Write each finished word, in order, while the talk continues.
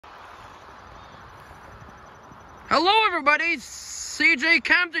Hello everybody, CJ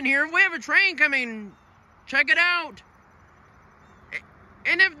Compton here. We have a train coming. Check it out.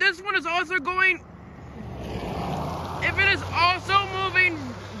 And if this one is also going, if it is also moving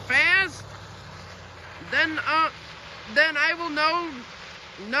fast, then I will know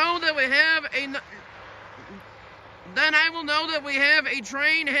that we have a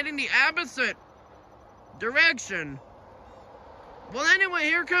train heading the opposite direction. Well, anyway,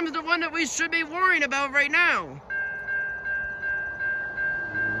 here comes the one that we should be worrying about right now.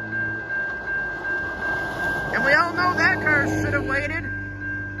 And we all know that car should have waited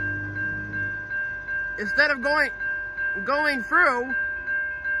instead of going through.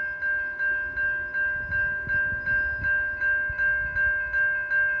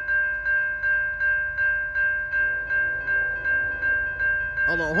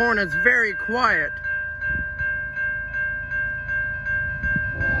 Although the horn is very quiet.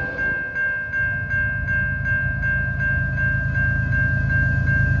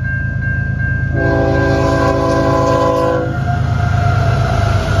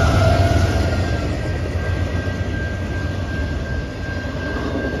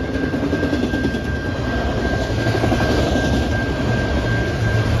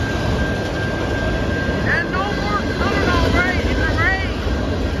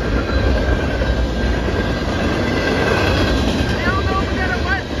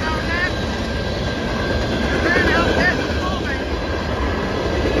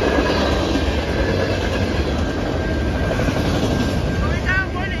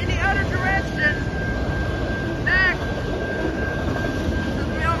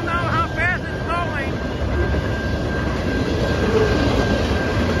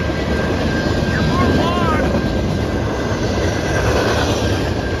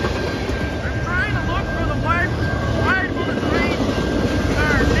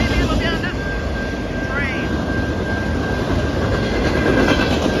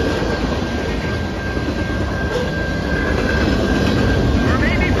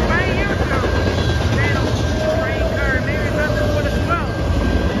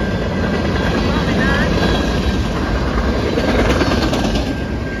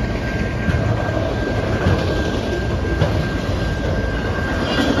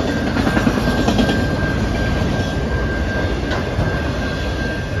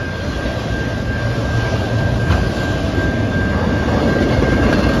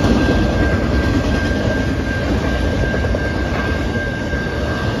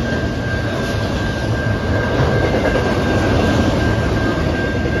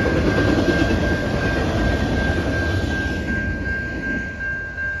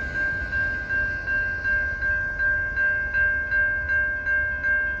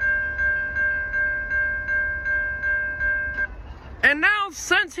 And now,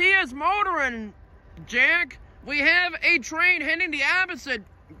 since he is motoring, Jack, we have a train heading the opposite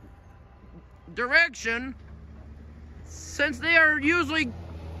direction, since they are usually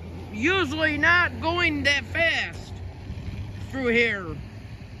not going that fast through here.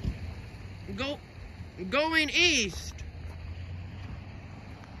 Going east.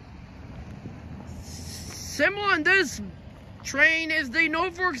 Similar on this train is the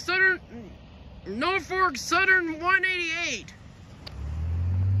Norfolk Southern 188.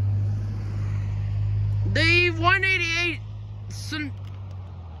 The 188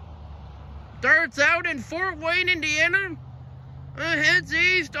 starts out in Fort Wayne, Indiana, heads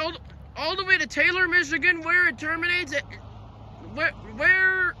east all the way to Taylor, Michigan, where it terminates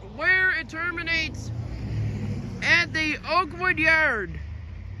at the Oakwood Yard.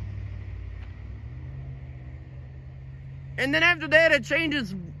 And then after that, it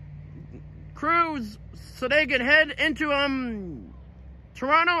changes crews so they can head into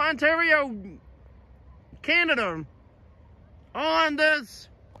Toronto, Ontario, Canada, on this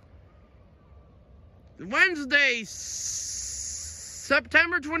Wednesday,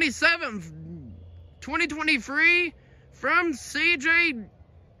 September 27th, 2023, from CJ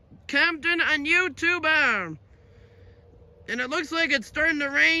Compton on YouTube. And it looks like it's starting to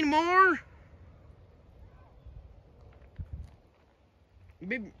rain more.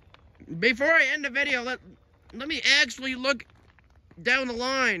 Before I end the video, let me actually look down the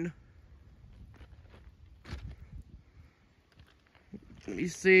line. Let me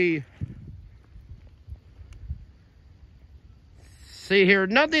see. See here,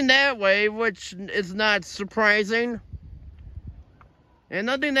 nothing that way, which is not surprising. And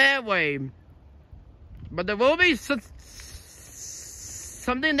nothing that way. But there will be something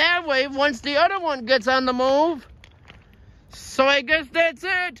that way once the other one gets on the move. So I guess that's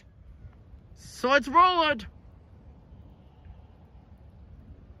it. So let's roll it.